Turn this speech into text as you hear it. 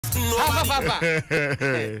Papa.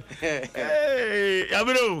 Hey,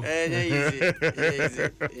 Abro.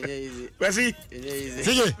 Easy. Kwasi.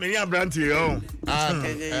 Sige. Me ya branti o.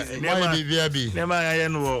 Why be VB? Nema ya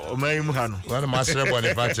no o mai mu ha no. One master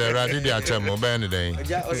body fanche ready dey acha mo ben dey.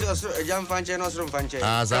 Ejam fanche no srum fanche.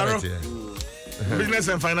 Sanity. Business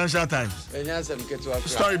and Financial Times.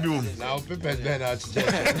 Story boom. Now papers ben at.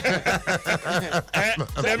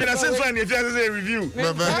 There been a sense when if you say review.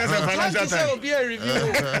 Business and Financial Times. Will be a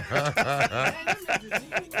review.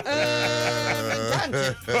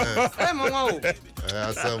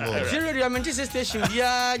 Zero Manchester station.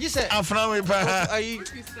 Yeah, you said. Afran we pa.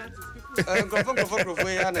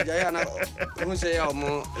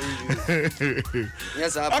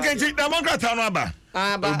 Yes, okay, Democrat no aba.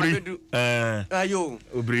 Obri. Ayo.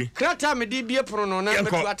 Obri. Krata me di bie prono na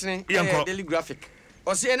medu atene daily graphic.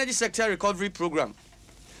 Or see energy sector recovery program.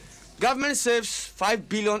 Government saves 5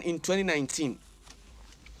 billion in 2019.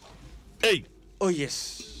 Hey. Oh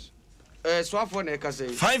yes. So for na ka say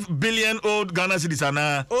 5 billion old Ghana cedis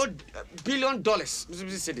ana. Old $billion.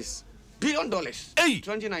 Cedis. $billion. Hey.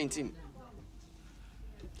 2019.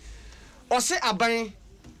 Or say aban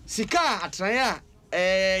sika atraya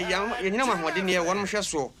yanyina mahwade ne wonum hwe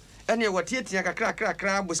so ene watietia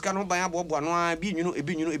kakra busika no ban abobo no a bi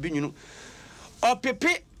nwunu o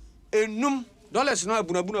pepe enum dollars no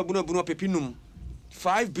abuna pepe num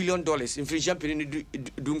 $5 billion inflation period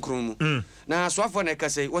dunkron mu na so afọ na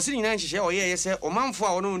kase wosi nyina nhihye oyeye se omanfo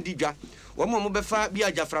a wono ndi dwa wo mo befa bi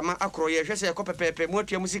ajaframa akro ye hwe se ekopepepe mu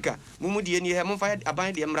atua musika mu die ni he mo fa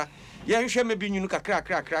aban de mra ye hwe me bi nwunu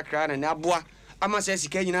kakra na aboa ama se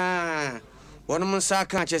sika nyina wonom nsa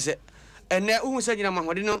ka chese ene uhu se nyina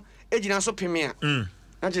mahode no ejina so peme a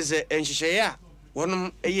na chese enhihye ya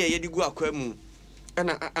wonom eye digu akwa mu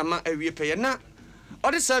na ama awie peye na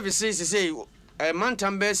all the services say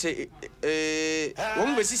mantam be say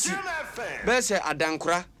won be sisi be say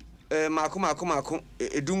adankura mako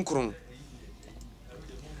edunkron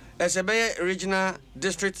ese be regional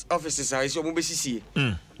district offices are so mo be sisi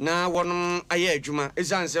na wonom aye adwuma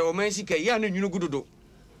ezanse o man sika ya na nwunu gudodo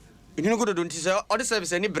nti say all the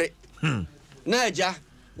service any bre na aja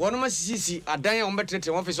wonom sisi adan o betrete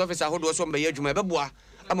office ahodo so mbe adwuma be boa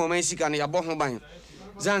ama man sika na yabo ho ban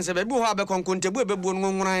zanse be bi ho abe konkontebu be buo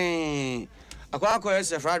no nwuran akwa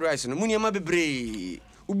ese fried rice no muniema bebre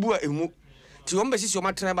ubua emu ti o mbesi o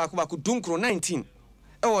matena ba ko dunkro 19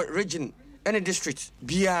 e region any district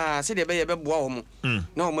bia se de be ye be boa wo mo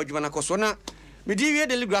na o madwuma na koso na me di wie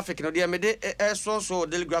daily graphic no de me de so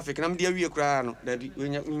daily graphic na me de wie kura no da bi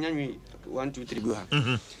nyanwi 1 2 3 go ha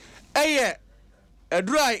eye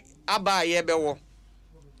edurai aba ye be wo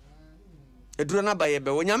eduro na ba ye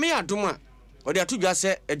be wo nyame adom a o de atudwa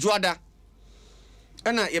se ejuada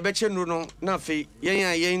ana yebeche nuru no na fe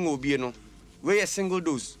yen obie no we a single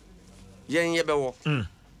dose yen yebewo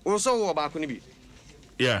o so wo ba ko ni bi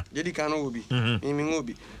yeah jedi kan no obi mi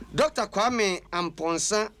ngobi Dr. Kwame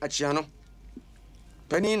Amponsa Achiano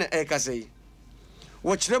panina ekasei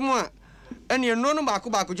wo kiremu a ene nuru no ba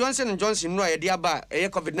ko Johnson & Johnson no a ye dia ba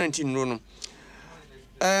COVID-19 nuru no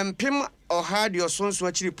pim ohadio sonso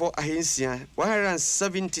achiripo ahensia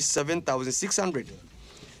 177,600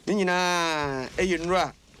 Nina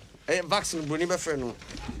nura vaccine bruni be fe no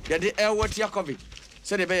ye de watia covid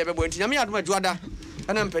se de be ye be bo ntinya me adoma juada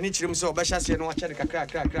ana mpani chirim se obehya se no wache de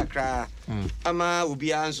kakra ama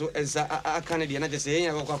obi anso ensa aka ne de na je se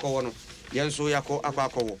yen yakọ no yenso yakọ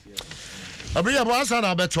wo Abriya boasa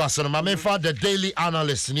na beto aso ma me fa the Daily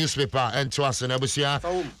Analyst newspaper and to aso na busia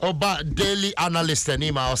oba Daily Analyst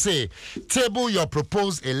anima o say table your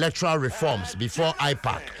proposed electoral reforms before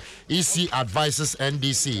IPAC. EC advises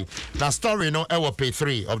NDC. The story no ever page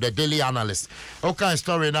 3 of the Daily Analyst. Okay,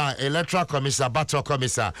 story now electoral commissioner battle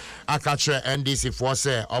commissioner akatre NDC for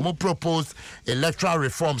say omo proposed electoral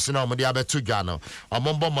reforms na omo de abetu gano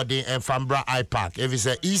omo bomode enfambra IPAC if it's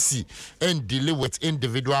EC and deal with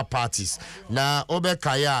individual parties na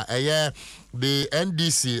obekaya the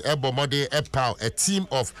NDC ebomode epal a team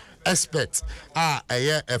of experts a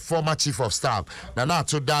former chief of staff na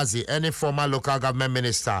to dazi any former local government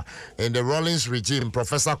minister in the Rawlings regime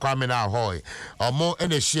Professor Kwame Ahoy omo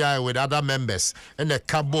in a share with other members in the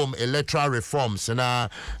Kabom electoral reforms na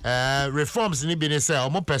reforms ni bi say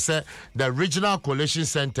omo pese the regional coalition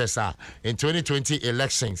centers in 2020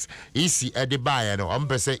 elections EC edibaye no omo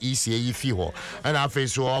pese EC yifi ho and afi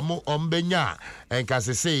so omo ombenya en ka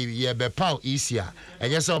say ye be paw EC a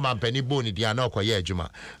enye say o mampani boni dia na okoye adwuma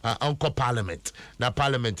uncle parliament. Na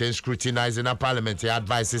parliament and scrutinizing na parliament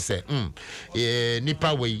advice say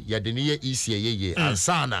nipa we ya de ne ECA ye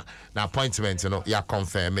ansana na appointment no ya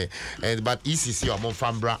confirm and but ECC o mo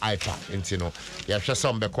fambra IPAC enti no ya hwe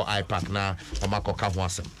some be ko IPAC na o makoka ho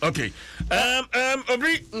asem. Okay.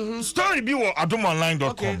 Obri story bi wo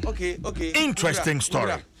adomonline.com. Okay. Interesting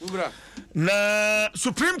story. Na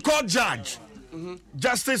Supreme Court judge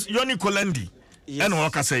Justice Kulendi and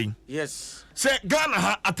waka saying yes. Say Ghana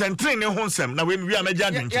ha atentene ne ho nsem na we are meja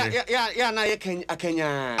dwentire. Yeah na ye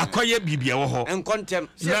Kenya. Akoye bibia wo ho. En contem.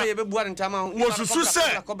 Say ye be bua ntama ho. Wo susu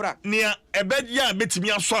say ne ebedia betimi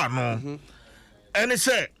aso ano. And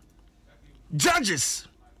say judges,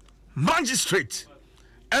 magistrates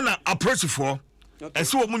and approach for and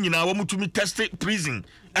so wo nyina wo mutumi test prison.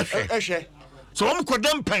 So I'm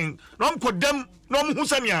condemn pain, no condemn no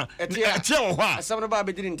husania etia wo ho a asam no ba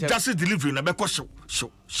be didn't tell justice delivery na be ko show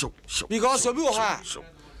because obi wo ha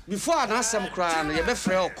before na asam kra no ye be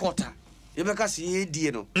frɛ o court ye be ka se ye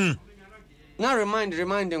die no na remind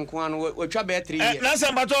nko an we twa be 3 years na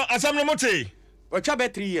asam bato asam no mote we twa be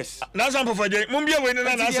 3 years na asam pofaje mumbie we ni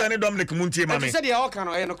na asam ni Dominic muntie ma me say dey all kan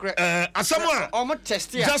o ye no kra asam a o mo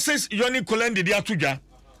test ya justice Kulendi dia tudwa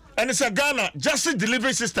and say Ghana justice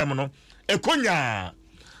delivery system no ekonya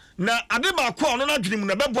na adeba ko no na dwenimu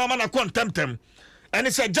na bebo ama na contempt and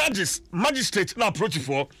it's a judges magistrate na approach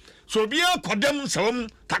for so be akodem sawam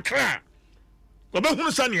kakra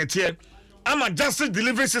obehunu sa ne etie ama justice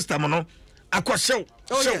delivery system no akoshew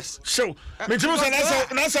show me timo sa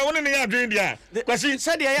na sa woni ne ya adwen dia kwasi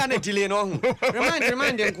said ya na delay no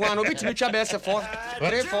remind nko an obi timi twa be se 4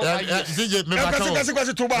 3 4 DJ me ba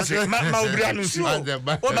kwasi to ba se ma obri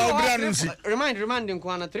anunsi remind nko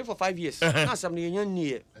an 3 for 5 years na sam ne nya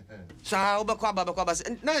nie sa obekwa ba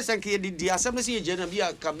na senke di asem ne se ye na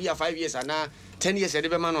bia ka bia 5 years ana 10 years e de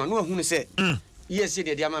be ma no ahunu se yes e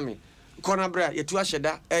de ama me kona bra yetu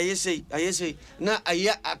ahyeda ayese na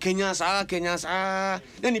aya Kenya sa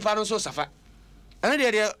na nipa no so safa ana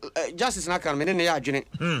de justice na kan me ne ya adwene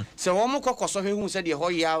se wo mo kokoso hwe hu se de ho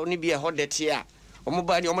ya ne bia ho dete a wo mo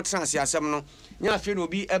ba ne wo mo tena asem no nya afi no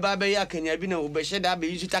bi eba be ya Kenya bi na wo be hyeda be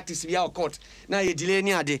use tactics bia court na ye delay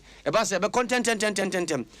ni ade eba se be content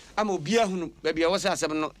ama obi ahunu be bia wo se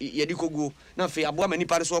asem no ye di kogu na fe abo ama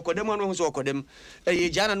nipa so okodem no hu so okodem ye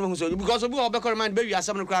jana no hu so because obi obe recommend be wi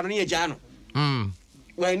asem no kra no ye jana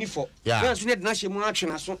wa ni fo na so ne na shemu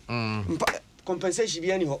atwena so compensation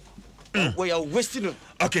bi ani ho we are wasting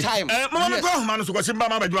time mama ko man so kwasi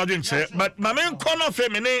mama ba dwadwen che but mama ko na fe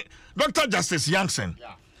me ne Dr. Justice Yankson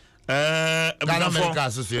Ghana Medical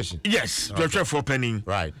Association. Yes, okay. For penny.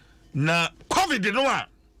 Right. Na COVID no a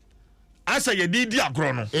asa ye di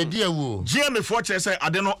agro no. E di ewu. GM for che say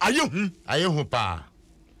ade no ayehu pa.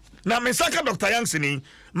 Na me saka Dr. Yankson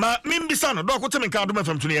ma mimbisa no doc temi ka Adom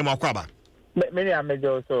FM to ne ma kwaba. Me ne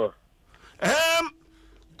amejo so.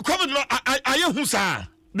 COVID no ayehu sa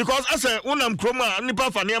because asa unam kroma nipa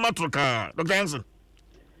fa ne ma troka Dr. Yankson.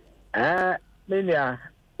 Me ne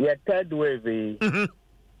ye third wave.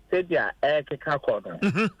 Sedia keka kodo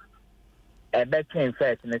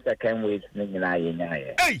first and second wave ni na ye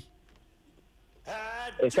hey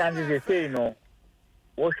it can say no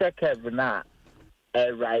wo shake na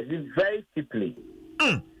rising very steeply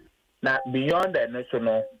now beyond the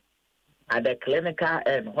national at the clinical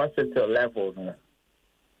and hospital level no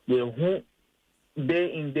you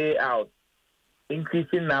day in day out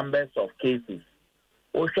increasing numbers of cases.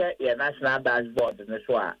 Osha your national dashboard in this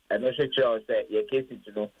one, and Osha say your cases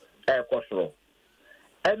no air control.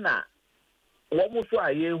 And now, what most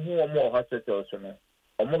are you who more hospitals no?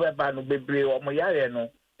 Or more banu bebre or more no,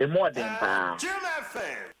 the more than power.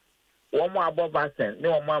 One more above vaccine,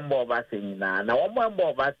 no one more vaccine now. Now one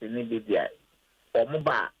more vaccine in the or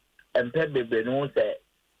more and pet baby no say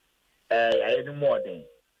any more than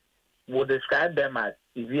would describe them as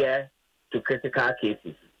severe to critical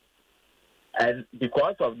cases. And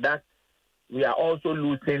because of that, we are also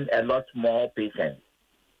losing a lot more patients.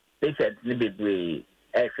 Patients need to be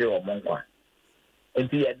every or month. And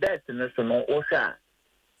the destination, OSHA,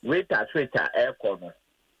 greater air corner,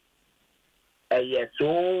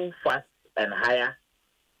 so fast and higher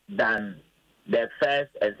than the first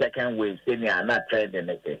and second wave, saying are not trending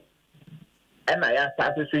anything. And I have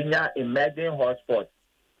started to emerging hotspots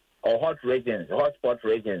or hotspot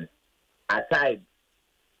regions aside.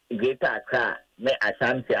 Greater Accra, me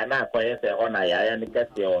Ashanti, and I say on a and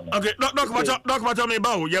okay, Doc Matter me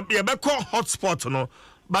bow, you be call hotspot, no,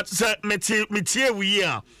 but say, me we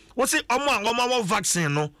are. What's it, one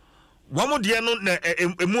vaccine, no? One more dear no,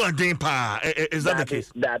 a more day pa, is that the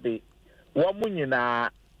case? That be one moon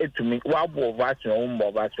to me, what to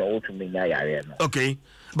me, okay.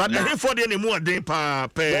 But the for the more than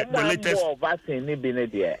the latest vaccine, ni be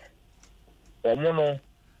there. Omono,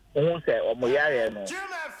 who say, Omoyare, no,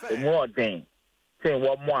 more thing. Say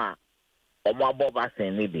one more, or more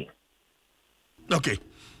vaccine, ni. Okay.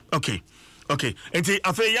 And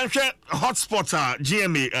after young hotspots are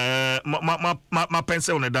GMA, my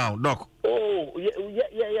pencil on it down, doc. Oh,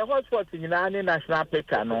 yeah, hotspots in the national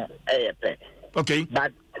paper, no, okay.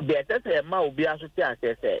 But the test will be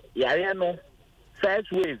associated, yeah, no,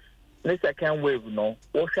 first wave, the second wave, no,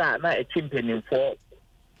 Osha, not a chimping for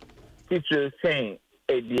teachers saying,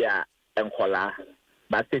 a dear and kola,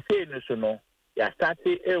 but they say, no, ya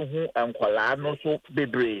started a and kola, no, so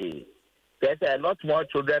be there's a lot more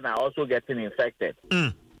children are also getting infected.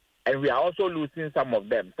 And we are also losing some of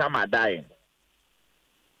them. Some are dying.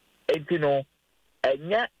 And you know, and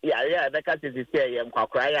yet, yeah, the cat is say, and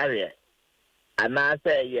I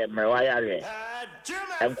say, Mariah,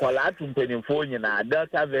 and Qualatum Penifoniana,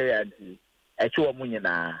 Delta variant, a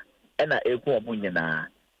Chuamunina, and a Equamunina,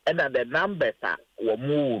 and the numbers are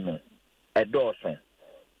moon, a Dawson.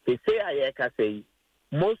 They say, I can say,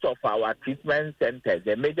 most of our treatment centers,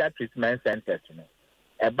 the major treatment centers,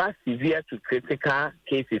 about severe to critical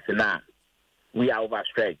cases now, we are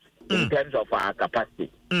overstretched in terms of our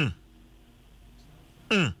capacity.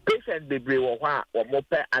 Patients be brave or more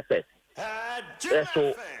per access.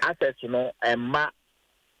 So access, and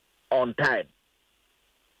on time.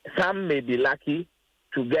 Some may be lucky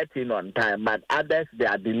to get in on time, but others they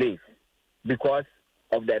are delayed because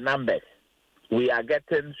of the numbers. We are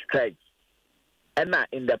getting stretched. And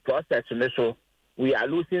in the process, so we are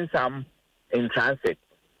losing some in transit.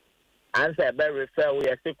 Answer by refer we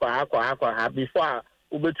are sick before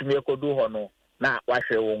Uber to me do hono na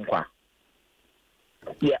washe wonkwa.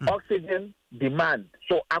 Yeah, oxygen demand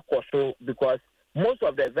so aqua because most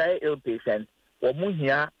of the very ill patients will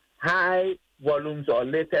here high volumes or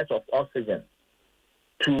liters of oxygen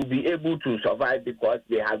to be able to survive because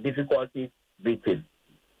they have difficulty breathing.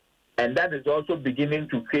 And that is also beginning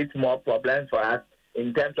to create more problems for us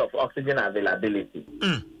in terms of oxygen availability.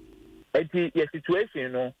 The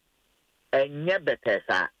situation, and yet better,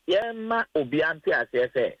 sir. Yema obianti as I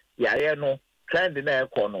say, no trend in the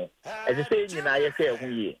corner. As I say, I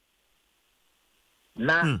say,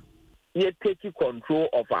 now, you take control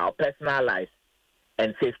of our personal life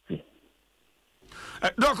and safety.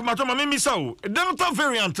 Doc, Matoma, me so Delta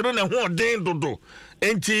variant no na ho den dodo.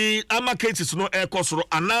 Enti ama cases no air cost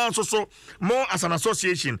and so more as an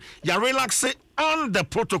association. Ya relax on the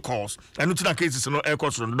protocols and no cases no air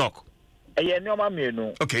cost doc.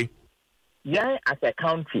 Okay. Yeah, as a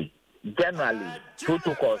country, generally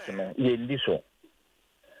protocols no ye so.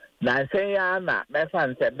 Na say ya na me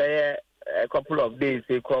fan say a couple of days,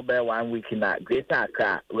 say 1 week in a Greater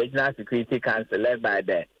Accra Regional Security Council led by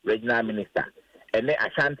the regional minister. And the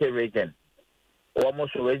Ashanti region,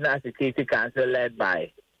 almost regional security council led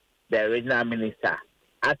by the regional minister.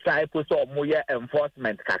 I try to put some more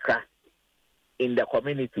enforcement kaka in the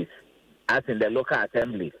communities, as in the local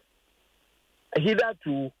assemblies.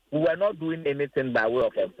 Hitherto, we were not doing anything by way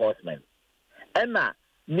of enforcement. And now,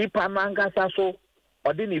 nipa mangasa so,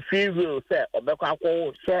 or didn't feel will say, or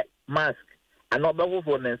beko share mask, and not beko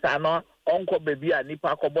for Nensano, uncle baby, and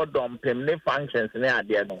nipa kobo dumping, ne functions near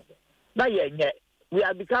the no. Now, we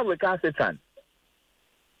have become recalcitrant.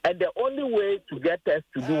 And the only way to get us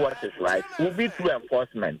to do what is right will be through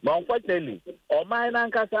enforcement. But unfortunately, Omai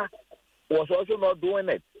Nankasa was also not doing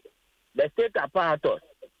it. The state apparatus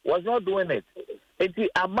was not doing it. Eti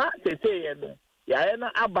ama say ya na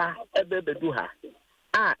aba ebe do ha.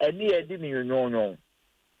 Eni edi ni nyonyo.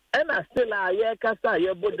 And still ye kasa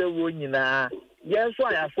ye bodewo nyina. Ye so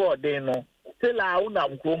ayafo den no. Still una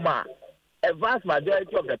mkroma. A vast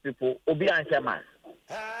majority of the people obi anshema.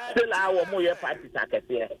 Still our more party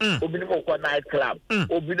takete. Obi no ko night club.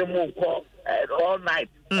 Obi no ko all night.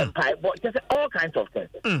 Just all kinds of things.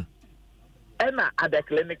 And at the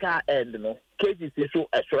clinical end, no cases is so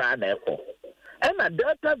extra and echo. And a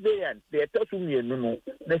Delta variant, they tell me no.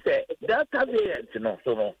 They say Delta variant, no,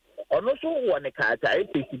 so no. Or no, so one a cat, I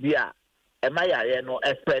think be a no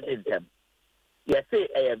spread in them. Yes, say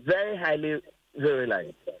a very highly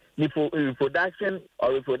virulent. Reproduction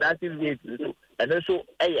or reproductive rate, and also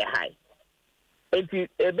a high. And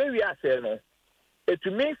a very no.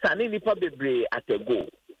 To me, Sunny Nipa Bebre at a go.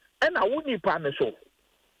 And I wouldn't promise so.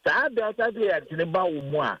 Delta variant in about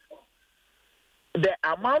one. The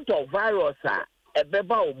amount of virus a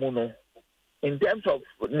beba umuno in terms of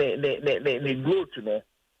the growth,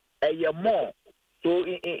 a year more. So,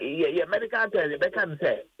 your medical terms, they can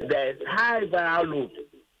say there's high viral load.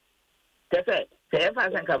 say if I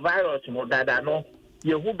think a virus no dada no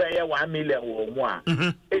you who bear 1 million or more.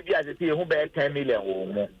 If you have to who bear 10 million or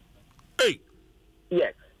more. Hey.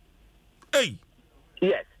 Yes. Hey.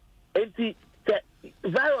 Yes. And the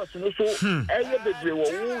virus no so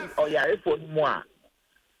or your phone more.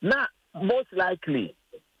 Now most likely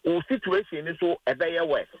our situation is so a better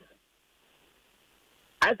worse.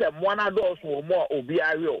 I said one of those or more will be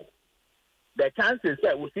real. The chances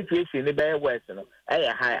that our situation is better worse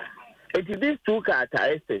higher. It is these two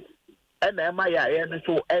characteristics. And MIA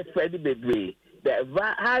so spread the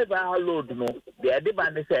high viral load no the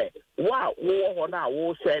other say wow who now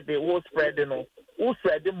who said they will spread no who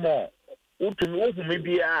spread more who to know who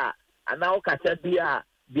maybe and now catch be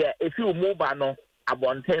there if you move no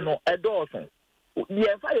abonteno edoson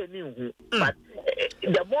the fire new but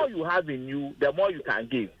the more you have in you the more you can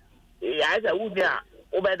give. I said who there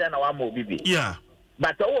over than our more baby. Yeah.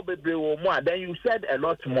 But more then you said a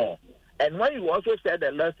lot more. And when you also said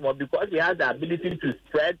a lot more, because he has the ability to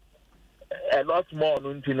spread a lot more,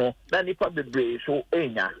 than he probably so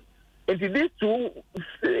enya. Into these two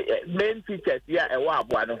main features here, a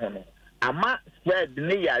wabano, a mass spread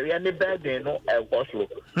near any burden no also.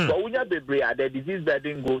 So when you the disease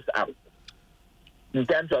burden goes up in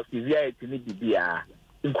terms of severity,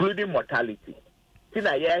 including mortality. Since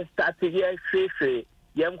I started here,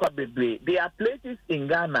 there are places in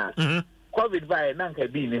Ghana, COVID by Nanka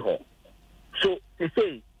Bini. So they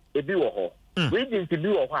say a bill regions to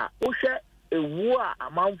do a war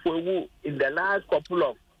amount for in the last couple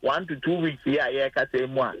of 1 to 2 weeks here,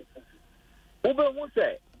 one. Uber who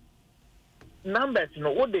say numbers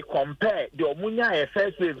what they compare the Omunya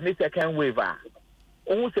first wave and second wave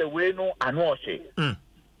who say we no and wash it.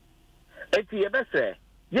 It's your best say,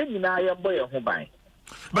 you boy a home.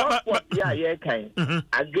 But yeah, kind.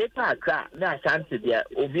 A greater crack now chance there,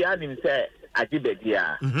 Obianim say, I did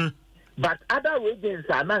it. But other regions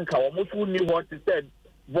are nanka almost knew what to say.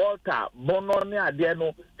 Volta, Bono near there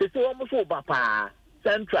no, they say almost Papa,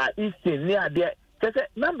 Central, Eastern near there. They say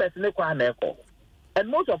numbers in the echo. And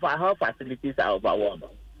most of our health facilities are overwhelmed.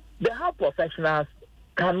 The health professionals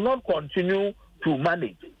cannot continue to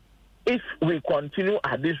manage if we continue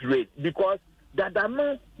at this rate because that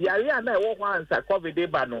no yari na wo ho ansa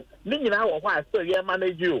COVID ba no ni nyina wo ho aso ye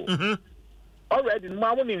manage you. Already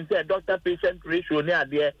Mamuni said doctor patient ratio near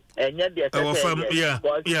there and yet because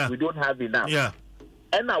we don't have enough. Yeah.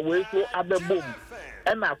 And I will so abe boom.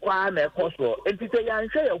 And I kwa na ekoso. Enti say yan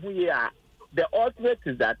share who ya the ultimate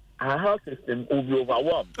is that our health system will be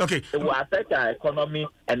overwhelmed. Okay. It will affect our economy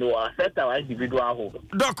and it will affect our individual home.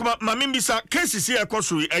 Doc, Mamimisa cases here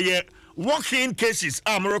ekoso walk-in cases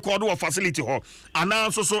record or facility ho and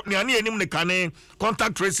also so ni enim ne kane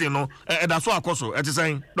contact tracing no that's what akoso it is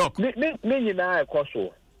saying doc ni nyina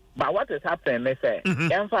akoso but what is happening they say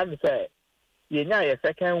enfan say you nya your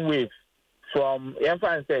second wave from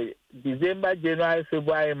enfan say December, January,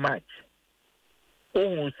 February, March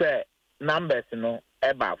who say numbers no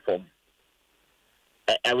eba from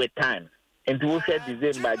every time into we say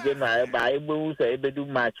December, January by able say do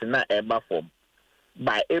March na eba from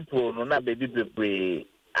by April, no na baby be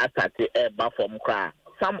attack from cry.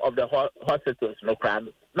 Some of the hospitals no cry.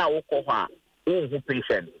 Now who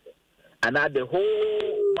patient. And at the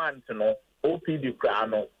whole month no OPD cry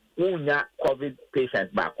no unya COVID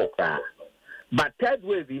patient back cry. But third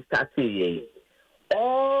wave is starting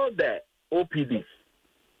all the OPDs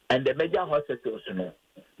and the major hospitals no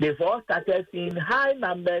they've all started seeing high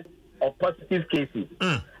numbers of positive cases.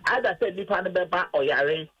 As I said, Nipa or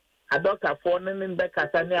Yare. A doctor phone in the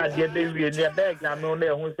Casania, dear baby, near bag, now no,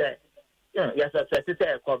 who said, yes, I said,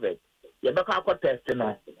 it's COVID. You back out testing,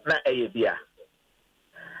 not a beer.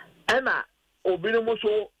 Anna,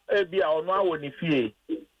 Obinomoso, a beer or no one if ye,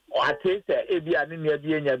 or I taste a beer in your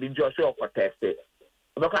being been Joshua for tested.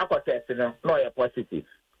 Back out testing, no, a positive.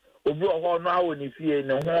 Obu or now when if ye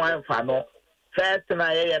no one fano, first and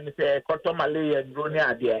I am say, Cotomale and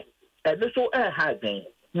Brunia, dear, and this so a high thing.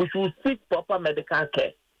 We should seek proper medical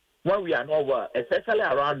care. When we are not well, especially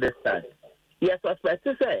around this time. Yes, I suspect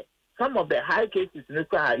to say some of the high cases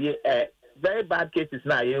require very bad cases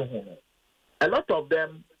now. A lot of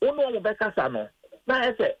them, no Bekasano. Now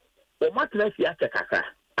I say, o matless yakaka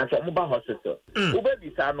and from mobile hospital.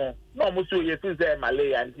 Ubebi Sano, no Musu, you say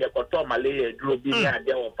Malay and you got Malay, drew be near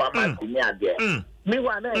there or pharmacy near there.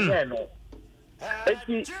 Meanwhile, no.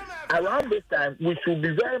 Around this time, we should be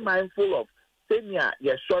very mindful of saying,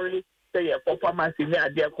 yes, sorry. Say a pharmacy near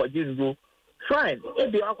their Kojindu. Fine,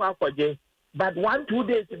 if you are Koje, but 1-2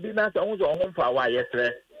 days to be not on home for a while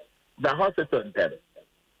yesterday. The hospital in them.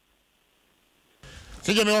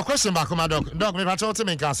 So you know a question back, my dog. Dog, me patrol to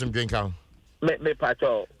make some drink out. Me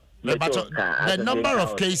patrol. The number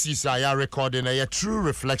of cases I are recording a true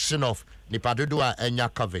reflection of Nipadudua and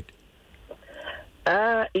COVID.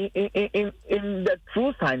 In the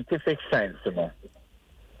true scientific sense,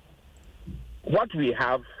 what we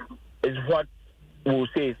have is what we'll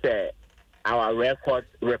say is our record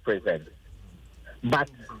represents.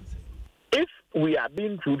 But if we are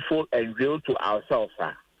being truthful and real to ourselves,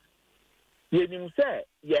 you say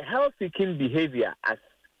your health-seeking behavior as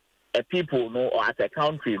a people, or as a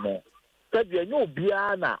country, so you know,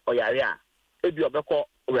 Biana or Yaria, if you are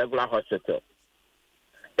regular hospital.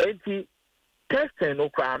 Testing no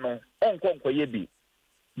crano on Konkoyebi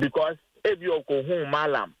because if you go home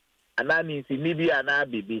malam and I mean see maybe an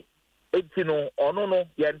baby, it's no or no,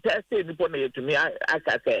 you're testing to me I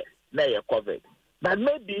can say now you're COVID. But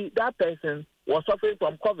maybe that person was suffering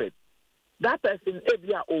from COVID. That person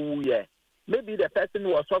maybe the person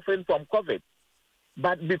was suffering from COVID.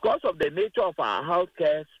 But because of the nature of our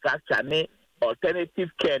healthcare structure, alternative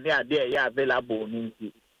care they are available.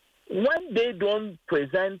 When they don't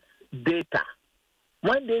present data,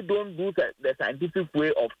 when they don't do the scientific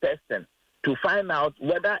way of testing to find out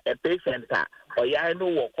whether a patient or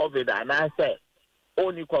know COVID and I say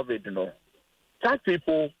only COVID, such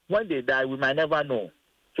people when they die we might never know.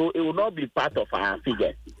 So it will not be part of our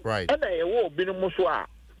figure. Right. And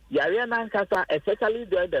especially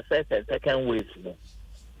during the first and second waves,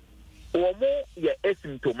 or more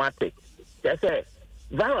asymptomatic. They say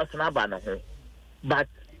virus but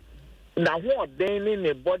now what they in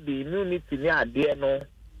the body immunity near there no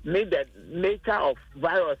need the nature of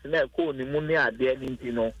virus near co pneumonia there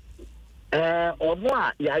or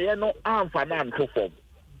more no amfanan to form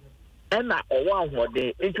and na or one what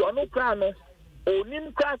they into no crano or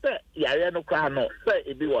nim class no crano say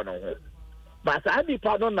it be one of them. But I be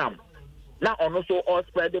pardon them now also all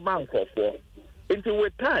spread the man for into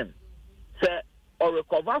with time say or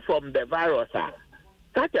recover from the virus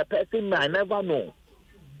such a person may never know.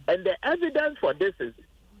 And the evidence for this is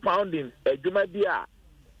found in Jumadia.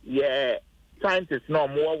 Scientists know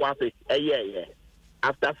more what it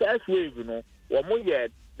after first wave, one more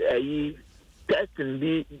testing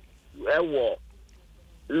the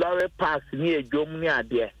lorry pass near Germany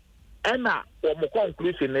there. And now, one more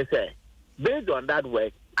conclusion is based on that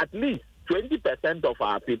work, at least 20% of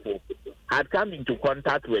our people had come into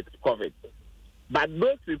contact with COVID. But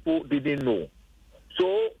those people didn't know.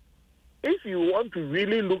 So, if you want to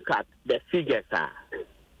really look at the figures,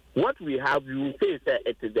 what we have, you say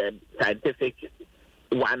it is the scientific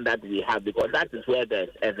one that we have because that is where there's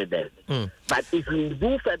evidence. But if you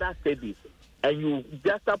do further studies and you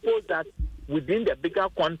just suppose that within the bigger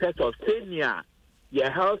context of senior,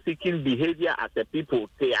 your health-seeking behavior as a people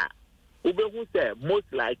say, most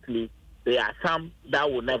likely there are some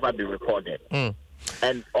that will never be recorded.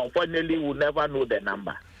 And unfortunately, we'll never know the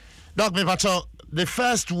number. Doc Mipacho, the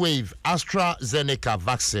first wave AstraZeneca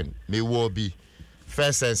vaccine will be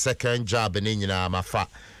first and second jab in Mafa.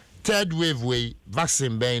 Third wave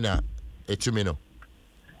vaccine bena etumino.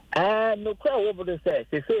 No crowd over the say.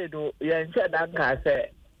 They say do you ensure that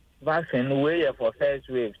say vaccine way for first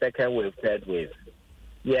wave, second wave, third wave.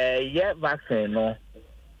 Yeah, vaccine no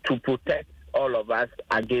to protect all of us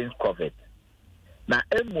against COVID. Now,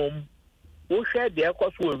 we share the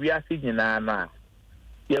course we are seeing now.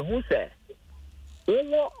 Who say,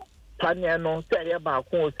 "Oh, Panyano say about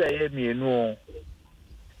who say me no."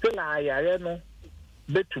 Still, I no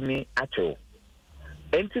bet to me at all.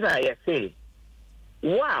 Until I say,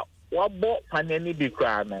 "Wow, what bought Panyani be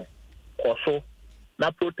crown also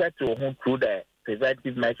not protect your home through the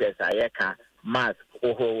preventive measures I can mask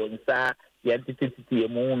or inside the entity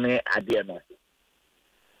moon at the end."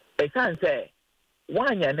 I can say,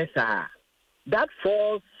 "One yanessa." That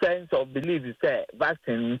false sense of belief is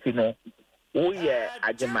vaccine, we are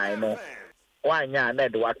Ajamaino, one year,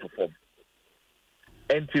 and what to form.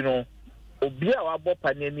 And Obia Wabo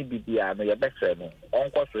Panini Bibiano, your best friend,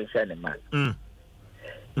 Uncle Sunshine Man.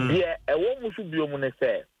 Dear, a woman should be a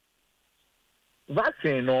say,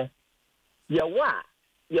 vaccine,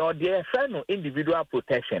 your dear friend of individual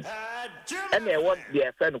protection, and they want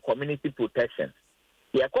their friend of community protection.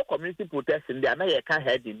 Your community protection, they are not your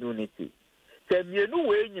herd immunity.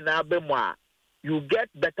 You get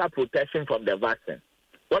better protection from the vaccine.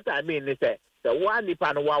 What I mean is the one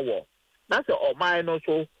nipan war. That's all mine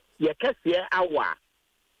also. You can see our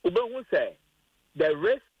say the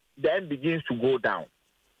risk then begins to go down.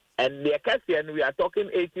 And the and we are talking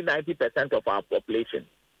 80-90% of our population.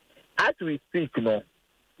 As we speak,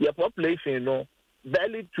 your population,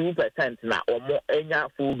 barely 2% now or more any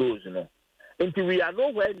full dose, until we are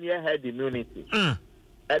nowhere near herd immunity.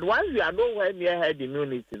 And once we are nowhere near herd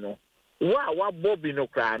immunity, what Bobby no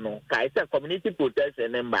crano, it's a community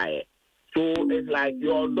protection and by. So it's like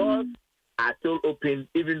your doors are still open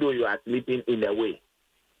even though you are sleeping in a way.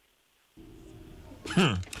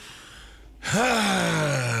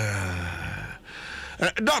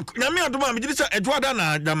 Doc, Yami Adoma, did you say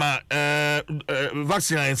Edwardana Dama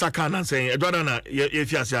vaccine in Sakana saying Edwardana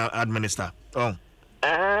if you administer? Oh.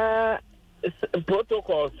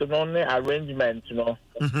 Protocols, arrangements,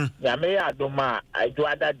 Yami Adoma,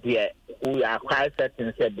 Edward dear, we are quite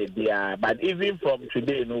certain said they are, but even from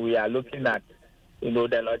today, we are looking at the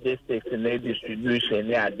logistics and the distribution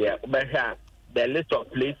there. The list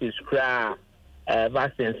of places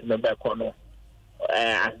vaccines no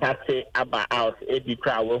I started about 80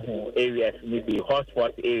 areas maybe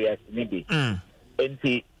hotspot areas maybe. And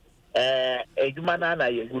the Ejumana na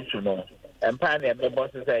yegutu no. Empire the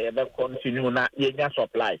bosses say continue na yenya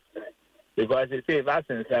supplies because they say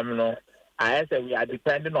vaccines I say we are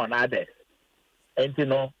depending on others. And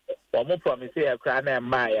omo promise e kra na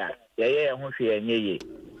mba ya ye ho hwe enye.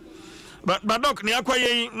 But doc ni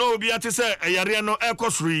akwaye no obi ate say yare no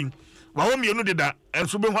ekosuri. Wa mienu deda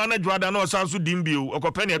enso be hwana dwada na osanso dimbio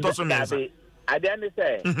okopene etoso mensa ade ani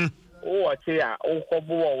say o wache a o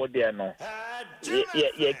kobo wo de no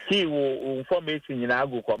ye key wo information nyina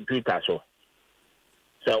go computer so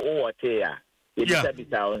o wache a ye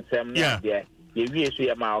bisa onsem na de ye wie so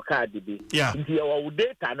ye ma o card bi nti ye wo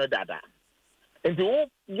data no dada nti wo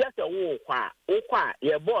yes wo kwa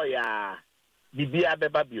ye boy a bibia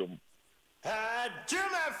beba biom.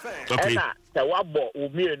 Okay.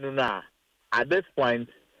 At this point,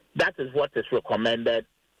 that is what is recommended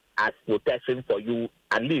as protection for you,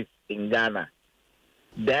 at least in Ghana.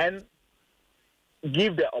 Then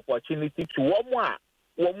give the opportunity to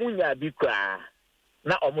Womunya Bikra,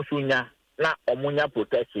 na Omusunya, na Omunya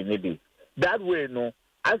protection maybe. That way,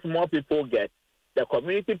 as more people get the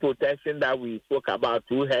community protection that we spoke about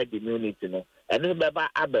through herd immunity, and remember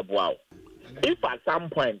Abebwao. If at some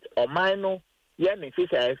point, or minor, we are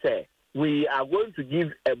going to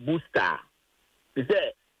give a booster. You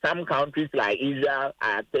say some countries like Israel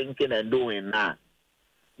are thinking and doing now.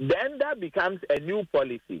 Then that becomes a new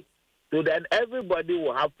policy. So then everybody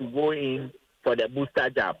will have to go in for the booster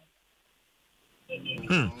jab.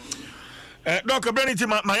 Dr. Benity,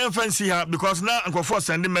 my fancy here because now I'm going to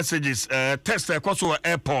send messages. Test a Kosovo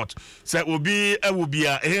airport. Say will be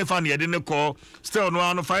a funny. I didn't call. Still no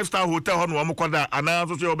 5-star hotel on Wamukoda. And now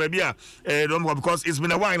so baby, don't go because it's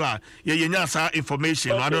been a while. Yeah,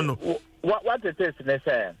 information. Okay. I don't know. What it is, they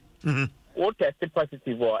say. What tested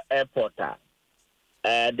positive or airport?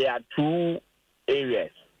 There are two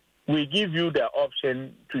areas. We give you the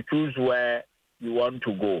option to choose where you want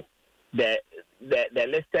to go. The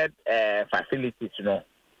listed facilities,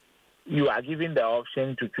 you are given the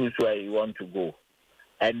option to choose where you want to go.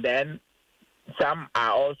 And then some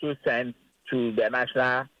are also sent to the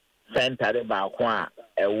National Center in Bakwa,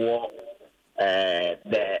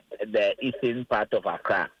 the eastern part of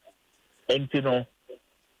Accra. And,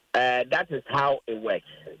 that is how it works.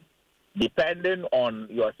 Depending on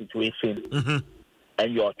your situation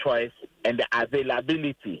and your choice and the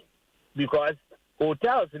availability. Because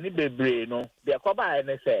hotels in the they cover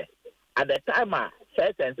and say at the time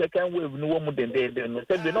first and second wave no more than they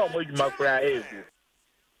said they know much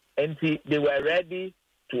and they were ready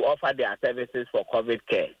to offer their services for COVID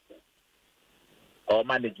care or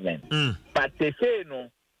management. But they say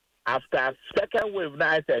after second wave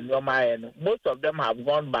night and most of them have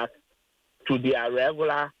gone back to their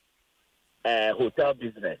regular hotel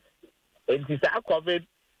business. And it's a COVID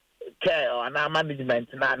care or management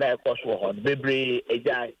na cost for baby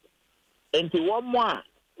ejai into one more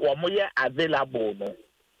available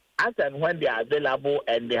as and when they are available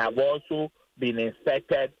and they have also been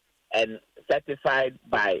inspected and certified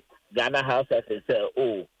by Ghana Health Services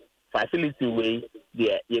facility way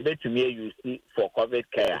you need to use it for COVID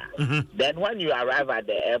care. Then when you arrive at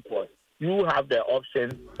the airport you have the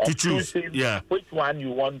option of choosing which one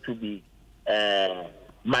you want to be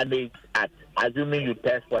managed at, assuming you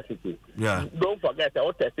test positive. Don't forget that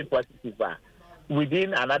all testing positive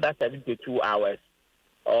within another 72 hours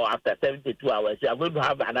or after 72 hours, you are going to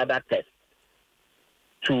have another test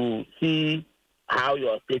to see how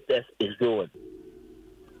your status is going.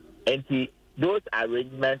 And those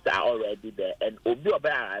arrangements are already there. And Obi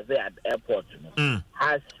Obea at the airport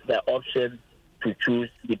has the option to choose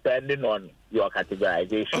depending on your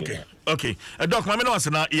categorization. Okay. Doc, my no answer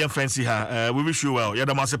na fancy her. We wish you well. Ya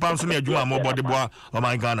da masepam so na adwuma mo body boa o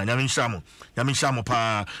my Ghana. Nyame shamo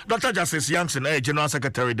pa. Dr. Justice Youngson, General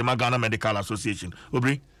Secretary the Ghana Medical Association.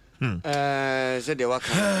 Obri. Say de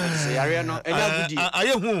waka. Say area no enya gudi.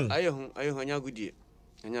 Aye hu enya gudi.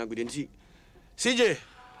 anya good nti CJ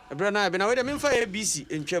ebra na be na we de memfa ABC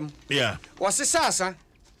ntwam yeah wase sasa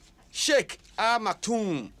Sheikn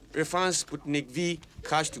Mahktoum Refunds Sputnik V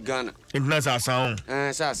cash to Ghana international sound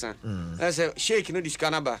sasa say Sheikn no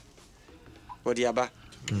diskana ba odiaba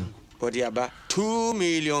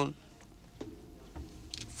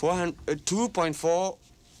 2.4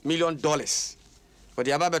 million dollars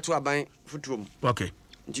odiaba beto aban futuom okay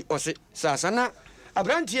nti ose sasa na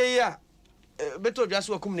abrantie ya beto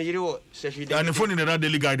Dwaso akum ne yire wo sehwide and phone in the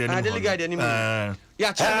daily guide anymore daily guide anymore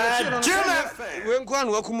ya chama we nkwa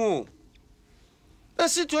no akumu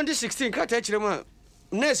esi 2016 kata kire mu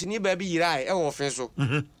nurse ni ba bi yirai e wo fe so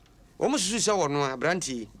wo mususu se wo no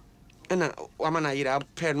abrantie na wamana yira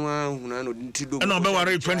pe no ahuna no ntido na obe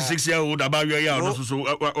ware 26 year old about your year no so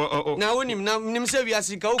na wonim na nim se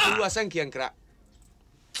wiase ka okowu asanke nkra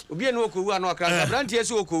obi na okowu ana okra abrantie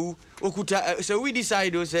se okowu okuta se we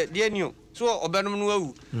decide se de anio so obenom no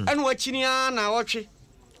awu ana wachini na wotwe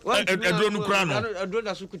edro no kra no edro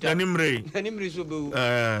da so kuta animre so bewu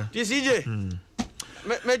ti CJ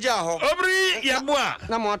meja ho obri yeboa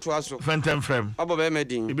na mo ato aso fentem frem abo be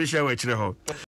medin ibi share we kire ho